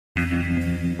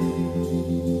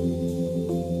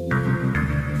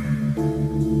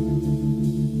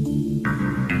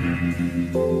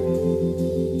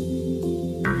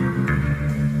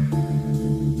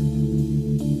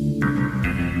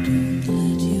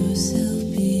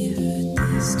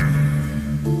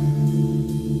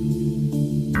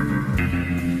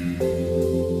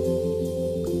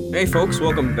Hey folks,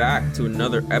 welcome back to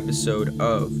another episode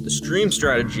of The Stream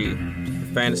Strategy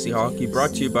for Fantasy Hockey,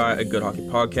 brought to you by A Good Hockey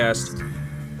Podcast.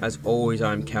 As always,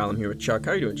 I'm Callum here with Chuck.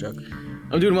 How you doing, Chuck?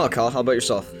 I'm doing well, Kyle. How about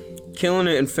yourself? Killing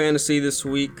it in fantasy this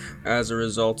week as a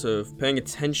result of paying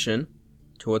attention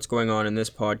to what's going on in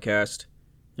this podcast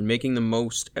and making the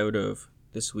most out of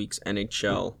this week's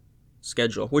NHL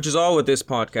schedule, which is all what this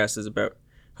podcast is about,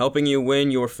 helping you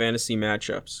win your fantasy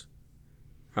matchups.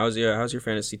 How's your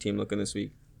fantasy team looking this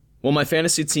week? Well, my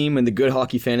fantasy team in the Good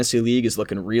Hockey Fantasy League is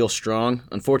looking real strong.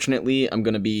 Unfortunately, I'm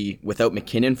going to be without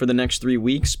McKinnon for the next 3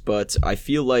 weeks, but I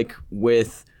feel like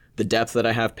with the depth that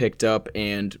I have picked up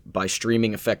and by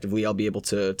streaming effectively, I'll be able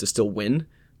to still win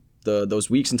those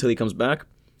weeks until he comes back.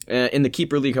 In the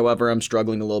Keeper League, however, I'm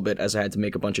struggling a little bit as I had to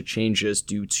make a bunch of changes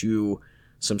due to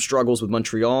some struggles with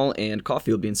Montreal and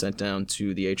Caulfield being sent down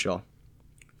to the HL.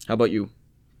 How about you?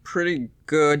 Pretty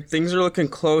good. Things are looking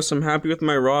close. I'm happy with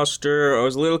my roster. I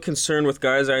was a little concerned with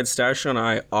guys I had stashed on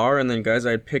IR, and then guys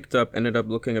I had picked up ended up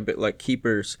looking a bit like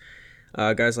keepers.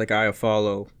 Guys like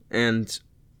Iafallo. And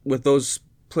with those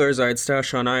players I had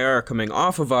stashed on IR coming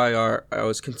off of IR, I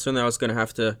was concerned that I was going to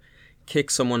have to kick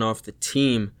someone off the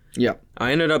team. Yeah.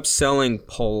 I ended up selling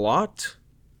Palat,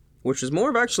 which is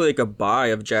more of actually like a buy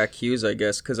of Jack Hughes, I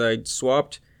guess, because I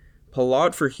swapped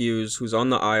Palat for Hughes, who's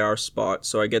on the IR spot,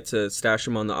 so I get to stash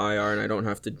him on the IR and I don't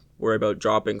have to worry about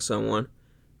dropping someone.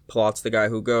 Palat's the guy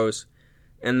who goes.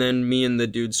 And then me and the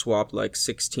dude swapped like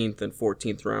 16th and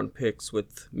 14th round picks,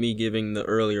 with me giving the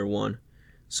earlier one.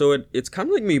 So it's kind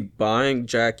of like me buying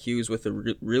Jack Hughes with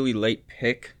a really late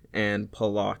pick and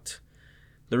Palat.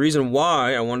 The reason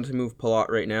why I wanted to move Palat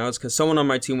right now is because someone on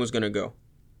my team was going to go.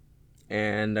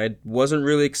 And I wasn't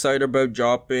really excited about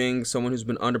dropping someone who's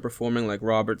been underperforming like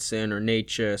Robertson or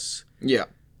Natchez. Yeah.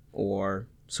 Or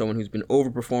someone who's been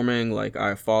overperforming like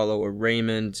Iafallo or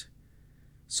Raymond.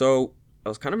 So I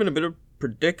was kind of in a bit of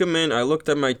predicament. I looked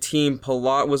at my team.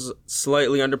 Palat was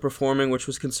slightly underperforming, which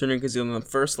was concerning because he's on the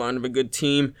first line of a good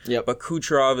team. Yep. But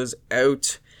Kucherov is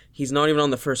out. He's not even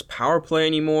on the first power play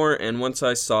anymore. And once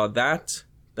I saw that,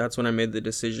 that's when I made the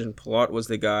decision. Palat was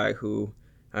the guy who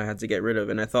I had to get rid of,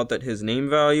 and I thought that his name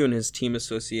value and his team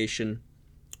association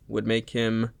would make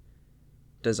him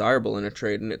desirable in a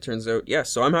trade, and it turns out, yes.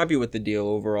 So I'm happy with the deal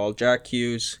overall. Jack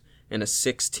Hughes and a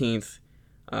 16th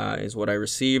is what I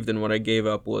received, and what I gave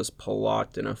up was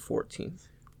Palat and a 14th.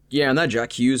 Yeah, and that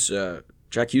Jack Hughes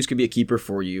could be a keeper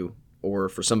for you or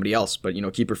for somebody else, but,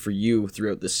 keeper for you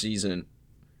throughout the season,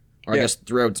 or I guess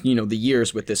throughout, the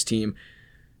years with this team.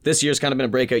 This year's kind of been a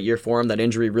breakout year for him. That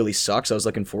injury really sucks. I was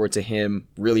looking forward to him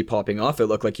really popping off. It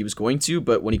looked like he was going to,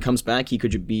 but when he comes back, he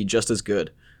could be just as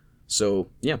good.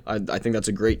 So, yeah, I think that's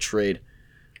a great trade.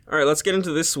 All right, let's get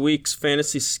into this week's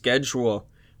fantasy schedule.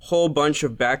 Whole bunch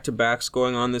of back-to-backs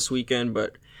going on this weekend,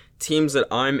 but teams that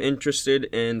I'm interested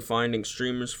in finding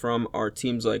streamers from are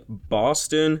teams like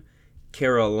Boston,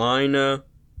 Carolina,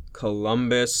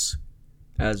 Columbus,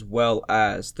 as well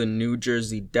as the New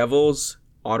Jersey Devils,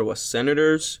 Ottawa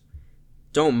Senators.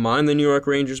 Don't mind the New York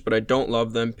Rangers, but I don't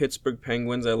love them. Pittsburgh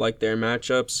Penguins, I like their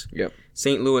matchups. Yep.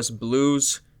 St. Louis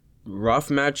Blues, rough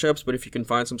matchups, but if you can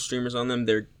find some streamers on them,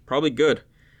 they're probably good.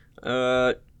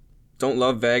 Don't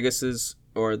love Vegas's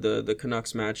or the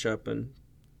Canucks matchup, and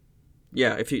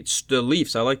yeah, the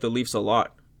Leafs, I like the Leafs a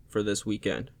lot for this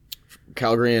weekend.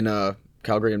 Calgary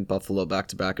and Buffalo back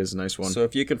to back is a nice one. So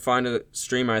if you can find a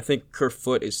streamer, I think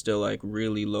Kerfoot is still like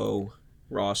really low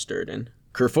rostered, and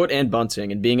Kerfoot and Bunting,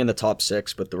 and being in the top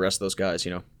 6, but the rest of those guys,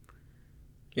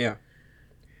 Yeah.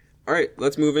 All right,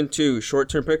 let's move into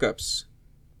short-term pickups.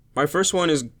 My first one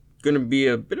is going to be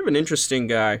a bit of an interesting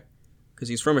guy because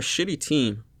he's from a shitty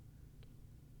team.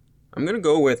 I'm going to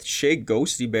go with Shea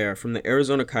Ghostybear from the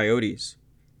Arizona Coyotes.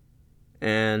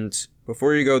 And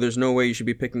before you go, there's no way you should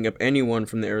be picking up anyone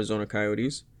from the Arizona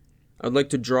Coyotes. I'd like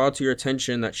to draw to your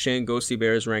attention that Shea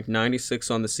Ghostybear is ranked 96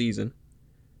 on the season.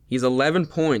 He's 11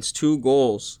 points, 2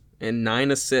 goals, and 9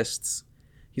 assists.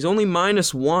 He's only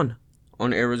 -1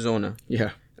 on Arizona.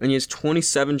 Yeah. And he has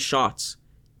 27 shots.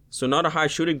 So not a high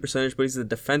shooting percentage, but he's a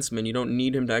defenseman. You don't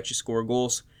need him to actually score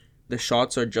goals. The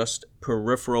shots are just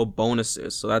peripheral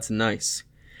bonuses, so that's nice.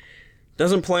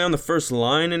 Doesn't play on the first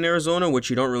line in Arizona, which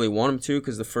you don't really want him to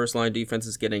because the first line defense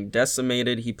is getting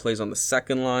decimated. He plays on the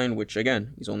second line, which,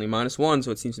 again, he's only -1,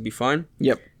 so it seems to be fine.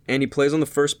 Yep. And he plays on the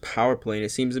first power play, and it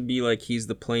seems to be like he's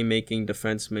the playmaking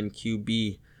defenseman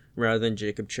QB rather than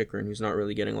Jacob Chychrun, who's not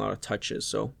really getting a lot of touches.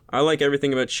 So I like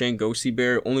everything about Shea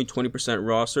Ghostybear. Only 20%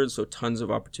 rostered, so tons of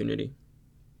opportunity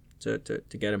to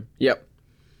get him. Yep.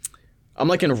 I'm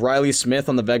liking Riley Smith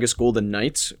on the Vegas Golden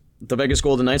Knights. The Vegas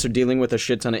Golden Knights are dealing with a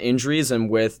shit ton of injuries, and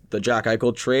with the Jack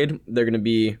Eichel trade, they're going to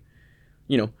be,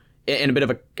 and a bit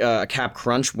of a cap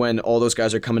crunch when all those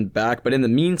guys are coming back. But in the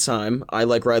meantime, I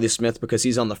like Riley Smith because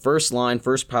he's on the first line,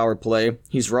 first power play.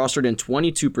 He's rostered in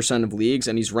 22% of leagues,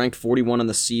 and he's ranked 41 on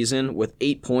the season with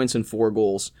 8 points and 4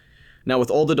 goals. Now,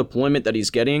 with all the deployment that he's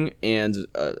getting and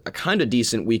a kind of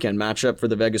decent weekend matchup for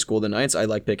the Vegas Golden Knights, I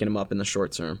like picking him up in the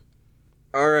short term.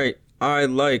 All right, I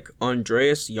like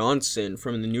Andreas Johnsson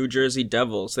from the New Jersey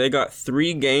Devils. They got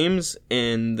 3 games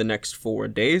in the next 4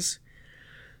 days.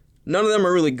 None of them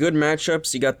are really good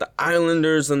matchups. You got the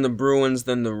Islanders, then the Bruins,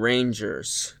 then the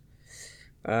Rangers.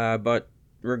 But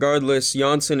regardless,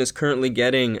 Johnsson is currently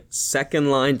getting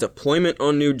second-line deployment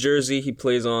on New Jersey. He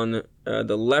plays on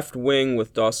the left wing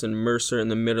with Dawson Mercer in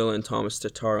the middle and Thomas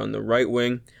Tatar on the right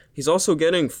wing. He's also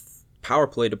getting power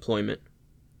play deployment.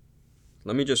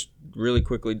 Let me just really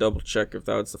quickly double-check if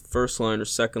that's the first-line or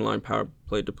second-line power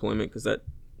play deployment, because that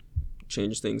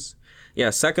changes things. Yeah,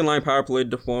 second line power play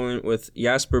deployment with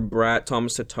Jasper Bratt,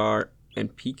 Thomas Tatar,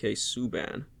 and PK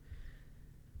Subban.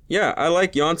 Yeah, I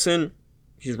like Johnsson.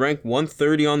 He's ranked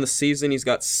 130 on the season. He's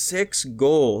got 6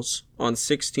 goals on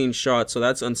 16 shots, so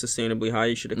that's unsustainably high.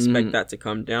 You should expect that to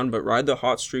come down, but ride the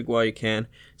hot streak while you can.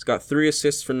 He's got 3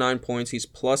 assists for 9 points. He's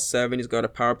 +7. He's got a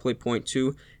power play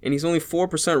 .2, and he's only 4%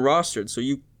 rostered, so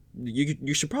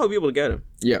you should probably be able to get him.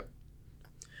 Yeah.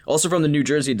 Also from the New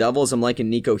Jersey Devils, I'm liking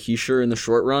Nico Hischier in the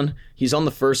short run. He's on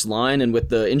the first line, and with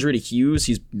the injury to Hughes,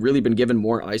 he's really been given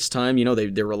more ice time. You know,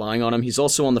 they're relying on him. He's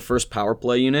also on the first power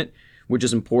play unit, which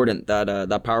is important.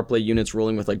 That power play unit's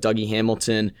rolling with like Dougie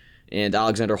Hamilton and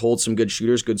Alexander Holt, some good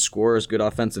shooters, good scorers, good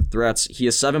offensive threats. He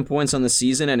has 7 points on the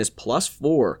season and is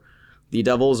 +4. The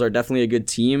Devils are definitely a good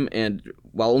team, and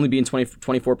while only being 24%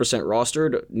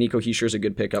 rostered, Nico Hischier is a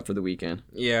good pickup for the weekend.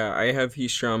 Yeah, I have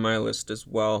Hischier on my list as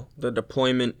well. The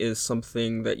deployment is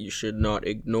something that you should not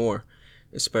ignore,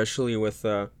 especially with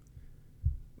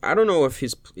I don't know if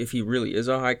he really is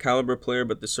a high caliber player,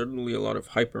 but there's certainly a lot of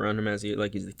hype around him as he's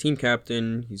the team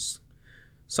captain. He's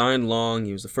signed long.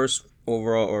 He was the first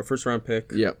round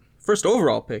pick. Yeah. First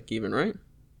overall pick even, right?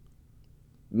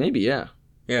 Maybe, yeah.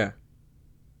 Yeah.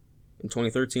 In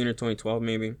 2013 or 2012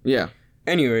 maybe. Yeah.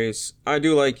 Anyways, I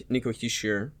do like Nico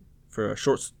Hischier for a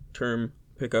short-term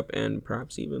pickup and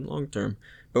perhaps even long-term,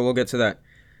 but we'll get to that.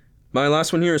 My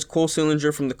last one here is Cole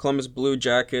Sillinger from the Columbus Blue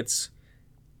Jackets.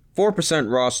 4%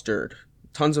 rostered.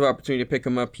 Tons of opportunity to pick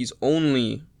him up. He's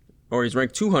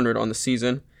ranked 200 on the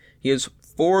season. He has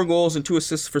 4 goals and 2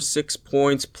 assists for 6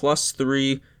 points,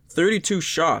 +3, 32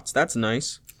 shots. That's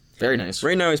nice. Very nice.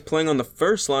 Right now he's playing on the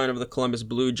first line of the Columbus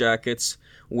Blue Jackets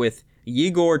with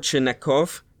Yegor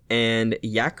Chinekov and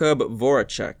Jakub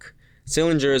Voracek.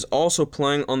 Sillinger is also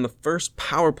playing on the first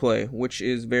power play, which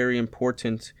is very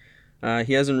important.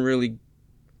 He hasn't really,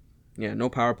 no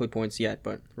power play points yet,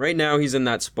 but right now he's in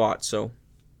that spot. So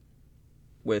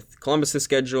with Columbus'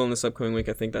 schedule in this upcoming week,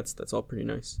 I think that's all pretty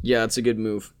nice. Yeah, it's a good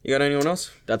move. You got anyone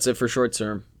else? That's it for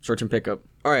short-term pickup.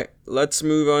 All right, let's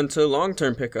move on to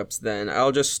long-term pickups then.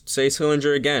 I'll just say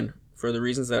Sillinger again for the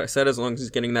reasons that I said. As long as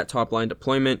he's getting that top-line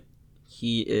deployment,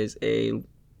 he is a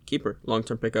keeper.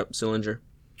 Long-term pickup, Sillinger.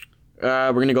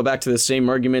 We're going to go back to the same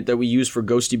argument that we used for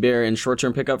Ghosty Bear and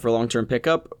short-term pickup for long-term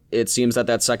pickup. It seems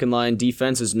that second-line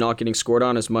defense is not getting scored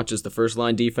on as much as the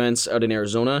first-line defense out in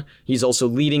Arizona. He's also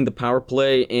leading the power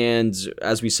play, and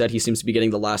as we said, he seems to be getting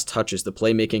the last touches, the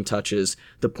playmaking touches,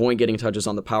 the point-getting touches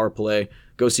on the power play.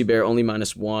 Ghosty Bear only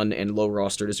 -1 and low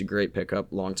rostered is a great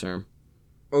pickup long-term.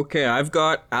 Okay, I've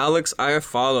got Alex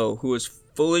Iafallo, who is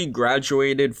fully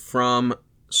graduated from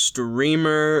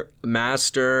streamer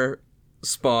master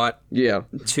spot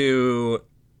to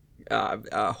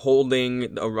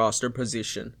holding a roster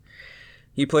position.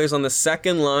 He plays on the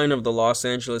second line of the Los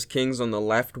Angeles Kings on the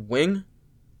left wing.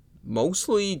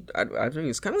 Mostly, I think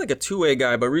he's kind of like a two-way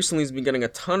guy, but recently he's been getting a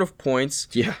ton of points.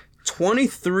 Yeah.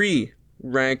 23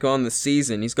 rank on the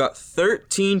season. He's got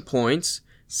 13 points,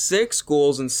 6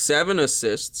 goals, and 7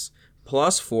 assists,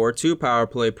 +4, 2 power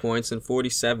play points, and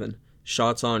 47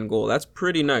 shots on goal. That's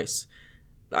pretty nice.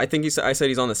 I said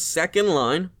he's on the second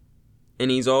line,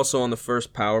 and he's also on the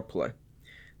first power play.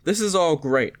 This is all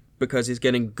great because he's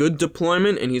getting good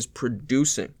deployment and he's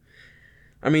producing.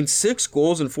 I mean, 6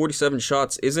 goals and 47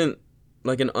 shots isn't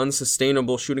like an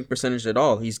unsustainable shooting percentage at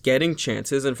all. He's getting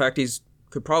chances. In fact,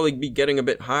 could probably be getting a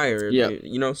bit higher.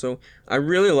 Yeah. So I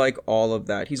really like all of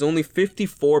that. He's only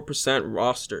 54%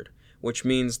 rostered, which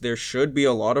means there should be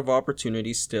a lot of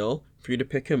opportunities still for you to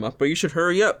pick him up, but you should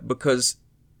hurry up because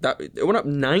it went up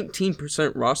 19%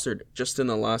 rostered just in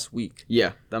the last week.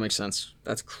 Yeah, that makes sense.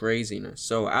 That's craziness.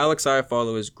 So Alex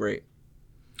Iafallo is great.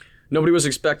 Nobody was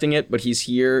expecting it, but he's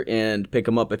here, and pick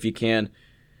him up if you can.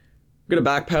 going to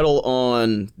backpedal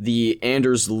on the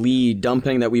Anders Lee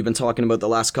dumping that we've been talking about the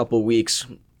last couple of weeks.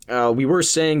 We were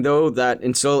saying, though, that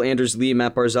until Anders Lee,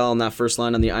 Matt Barzal, and that first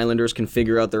line on the Islanders can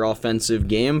figure out their offensive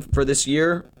game for this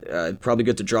year, probably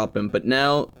good to drop him. But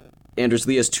now, Anders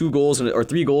Lee has 3 goals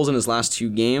in his last 2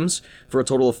 games for a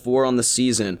total of 4 on the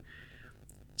season.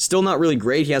 Still not really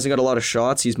great. He hasn't got a lot of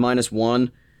shots. He's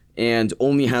 -1 and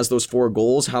only has those 4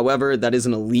 goals. However, that is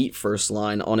an elite first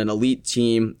line on an elite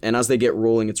team, and as they get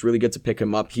rolling, it's really good to pick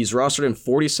him up. He's rostered in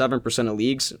 47% of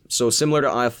leagues, so similar to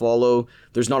Iafallo,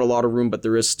 there's not a lot of room, but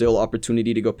there is still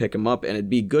opportunity to go pick him up, and it'd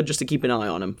be good just to keep an eye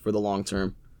on him for the long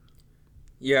term.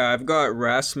 Yeah, I've got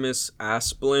Rasmus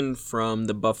Asplund from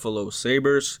the Buffalo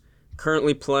Sabres,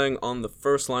 currently playing on the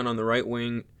first line on the right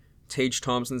wing. Tage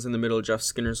Thompson's in the middle, Jeff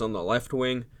Skinner's on the left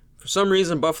wing. For some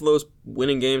reason, Buffalo's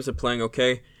winning games, they're playing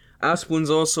okay. Asplund's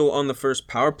also on the first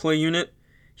power play unit.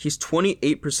 He's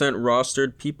 28%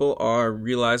 rostered. People are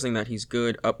realizing that he's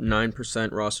good, up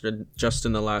 9% rostered just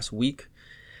in the last week.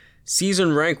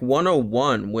 Season rank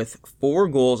 101 with 4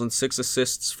 goals and 6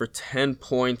 assists for 10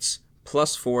 points,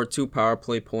 +4, 2 power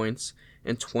play points,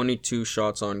 and 22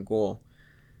 shots on goal.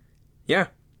 Yeah,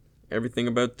 everything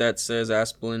about that says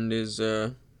Asplund is,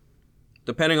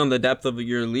 depending on the depth of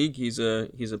your league, he's a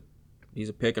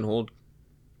pick and hold.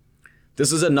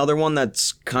 This is another one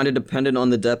that's kind of dependent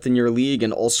on the depth in your league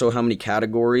and also how many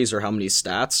categories or how many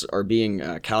stats are being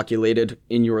calculated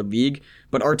in your league.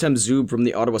 But Artem Zub from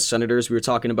the Ottawa Senators, we were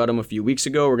talking about him a few weeks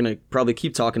ago. We're going to probably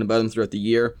keep talking about him throughout the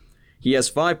year. He has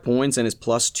 5 points and is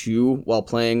 +2 while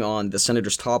playing on the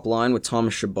Senators' top line with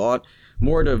Thomas Chabot.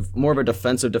 More of a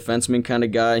defensive defenseman kind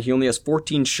of guy. He only has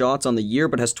 14 shots on the year,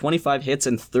 but has 25 hits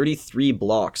and 33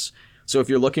 blocks. So if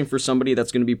you're looking for somebody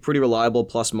that's going to be pretty reliable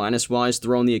plus-minus wise,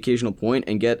 throw in the occasional point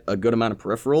and get a good amount of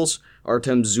peripherals,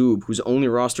 Artem Zub, who's only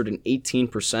rostered in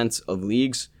 18% of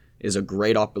leagues, is a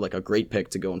great pick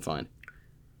to go and find.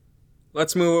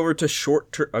 Let's move over to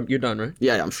short-term... you're done, right?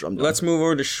 Yeah, I'm sure I'm done. Let's move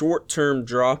over to short-term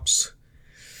drops.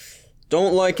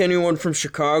 Don't like anyone from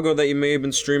Chicago that you may have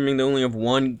been streaming. They only have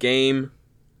 1 game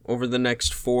over the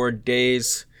next 4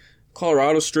 days.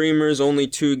 Colorado streamers, only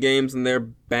 2 games, and they're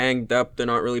banged up. They're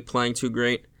not really playing too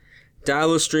great.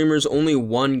 Dallas streamers, only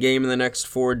 1 game in the next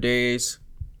 4 days.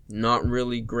 Not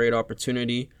really great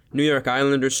opportunity. New York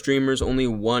Islanders streamers, only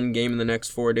 1 game in the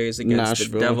next 4 days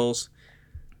against the Devils.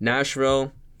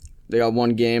 Nashville. They got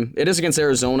 1 game. It is against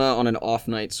Arizona on an off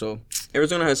night, so...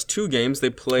 Arizona has 2 games. They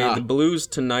play the Blues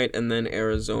tonight and then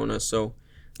Arizona, so...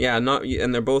 Yeah,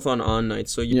 and they're both on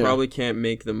nights, so you probably can't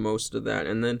make the most of that.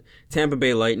 And then Tampa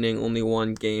Bay Lightning, only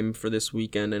 1 game for this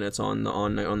weekend, and it's on the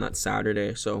on night on that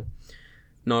Saturday, so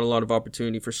not a lot of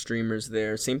opportunity for streamers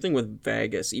there. Same thing with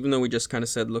Vegas, even though we just kind of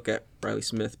said look at Riley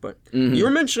Smith. But you were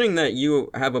mentioning that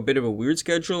you have a bit of a weird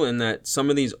schedule and that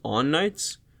some of these on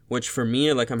nights, which for me,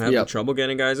 I'm having trouble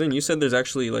getting guys in. You said there's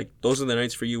actually, those are the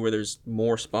nights for you where there's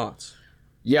more spots.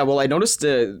 Yeah, well, I noticed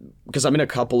because I'm in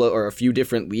a few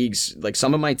different leagues.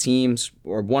 Some of my teams,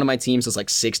 or one of my teams has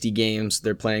 60 games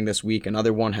they're playing this week.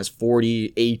 Another one has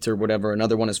 48 or whatever.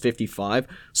 Another one has 55.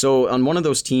 So on one of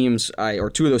those teams, 2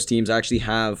 of those teams, I actually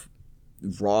have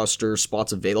roster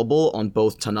spots available on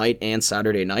both tonight and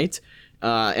Saturday night.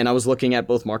 And I was looking at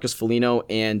both Marcus Foligno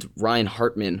and Ryan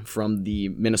Hartman from the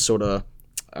Minnesota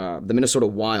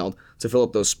Wild to fill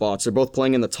up those spots. They're both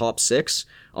playing in the top 6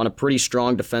 on a pretty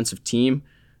strong defensive team.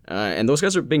 And those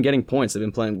guys have been getting points. They've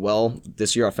been playing well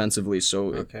this year offensively,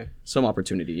 so some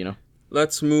opportunity,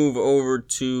 Let's move over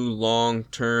to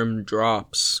long-term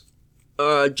drops.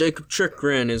 Jacob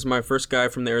Chikrin is my first guy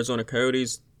from the Arizona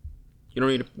Coyotes. You don't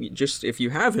need to... if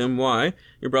you have him, why?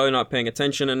 You're probably not paying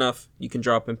attention enough. You can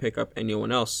drop and pick up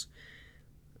anyone else.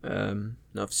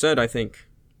 Enough said, I think.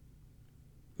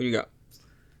 Who do you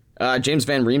got? James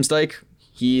Van Riemsdyk.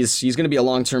 He's going to be a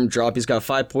long-term drop. He's got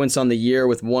 5 points on the year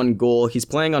with 1 goal. He's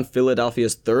playing on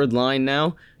Philadelphia's third line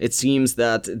now. It seems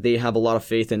that they have a lot of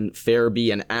faith in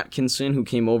Farabee and Atkinson, who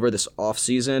came over this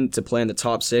offseason to play in the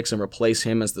top 6 and replace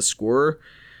him as the scorer.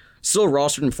 Still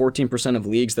rostered in 14% of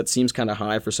leagues. That seems kind of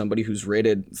high for somebody who's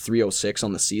rated 306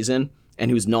 on the season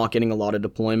and who's not getting a lot of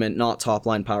deployment, not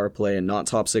top-line power play, and not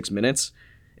top 6 minutes.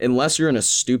 Unless you're in a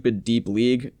stupid deep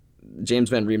league, James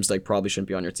Van Riemsdyk probably shouldn't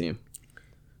be on your team.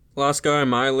 Last guy on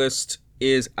my list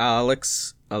is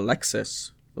Alexis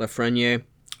Lafreniere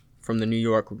from the New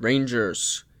York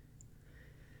Rangers.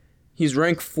 He's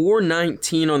ranked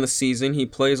 419 on the season. He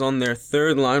plays on their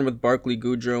third line with Barclay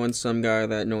Goodrow and some guy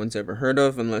that no one's ever heard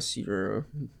of unless you're a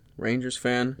Rangers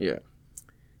fan. Yeah.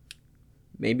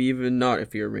 Maybe even not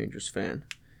if you're a Rangers fan.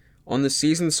 On the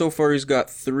season so far, he's got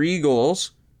 3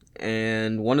 goals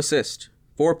and 1 assist.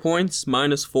 4 points,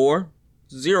 -4.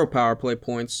 0 power play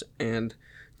points and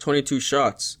 22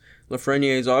 shots.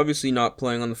 Lafreniere is obviously not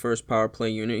playing on the first power play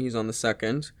unit. He's on the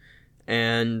second.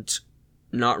 And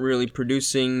not really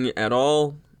producing at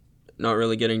all. Not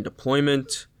really getting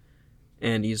deployment.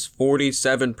 And he's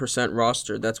 47%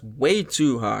 rostered. That's way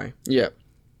too high. Yeah.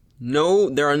 No,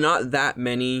 there are not that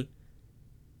many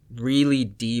really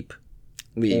deep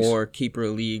Leagues. or keeper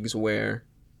leagues where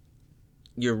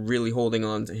you're really holding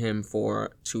on to him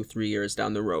for 2-3 years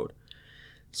down the road.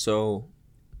 So,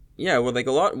 yeah, we're like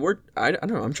a lot. I don't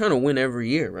know. I'm trying to win every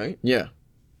year, right? Yeah.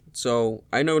 So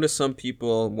I notice some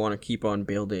people want to keep on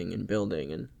building,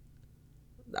 and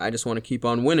I just want to keep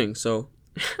on winning. So,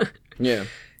 Yeah.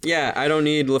 yeah, I don't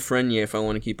need Lafreniere if I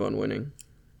want to keep on winning.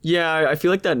 Yeah, I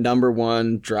feel like that number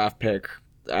 1 draft pick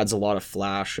adds a lot of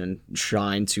flash and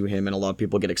shine to him, and a lot of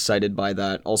people get excited by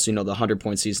that. Also, the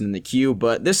 100-point season in the queue,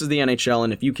 but this is the NHL,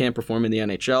 and if you can't perform in the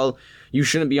NHL, you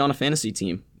shouldn't be on a fantasy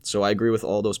team. So I agree with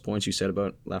all those points you said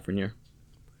about Lafreniere.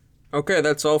 Okay,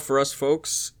 that's all for us,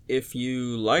 folks. If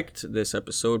you liked this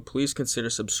episode, please consider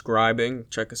subscribing.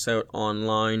 Check us out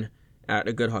online at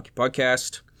A Good Hockey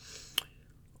Podcast.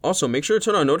 Also, make sure to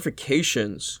turn on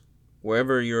notifications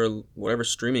whatever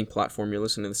streaming platform you're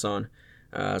listening to this on,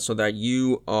 so that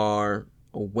you are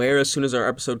aware as soon as our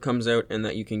episode comes out and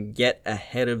that you can get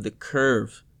ahead of the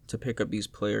curve to pick up these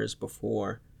players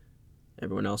before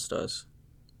everyone else does.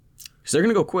 Because they're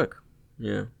going to go quick.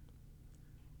 Yeah.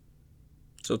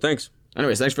 So thanks.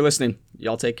 Anyways, thanks for listening.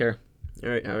 Y'all take care. All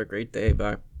right, have a great day.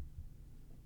 Bye.